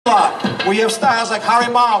We have styles like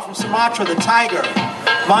Harimau from Sumatra, the tiger,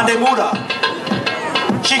 Mande Muda,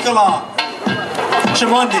 Chikalam,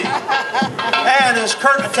 Chamundi. And as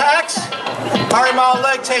Kurt attacks, Harimau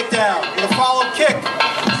leg takedown with a follow kick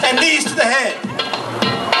and knees to the head.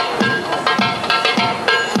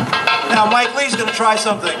 Now Mike Lee's going to try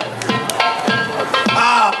something.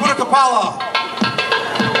 Buddha Kapala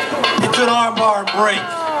into an armbar and break.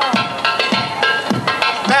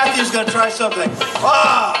 Matthew's going to try something.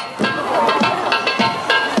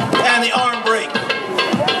 And the arm break.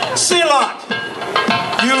 Silat,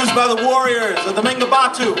 used by the warriors of the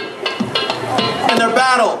Mingabatu in their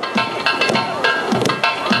battle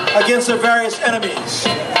against their various enemies.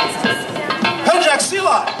 Pentjak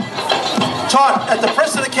Silat, taught at the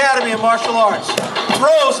Princeton Academy of Martial Arts.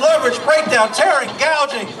 Throws, leverage, breakdown, tearing,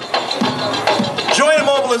 gouging, joint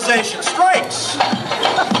immobilization, strikes,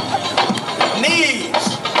 knees,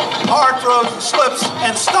 hard throws, slips,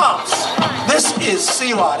 and stomps. This is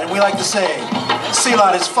Silat, and we like to say,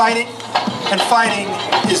 Silat is fighting, and fighting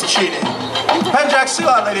is cheating. Pentjak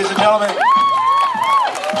Silat, ladies and gentlemen.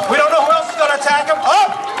 We don't know who else is going to attack him.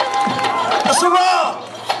 Up! The sarong!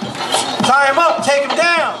 Tie him up, take him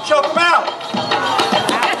down, choke him out.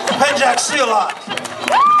 Pentjak Silat,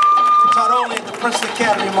 taught only at the Princeton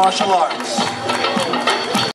Academy of Martial Arts.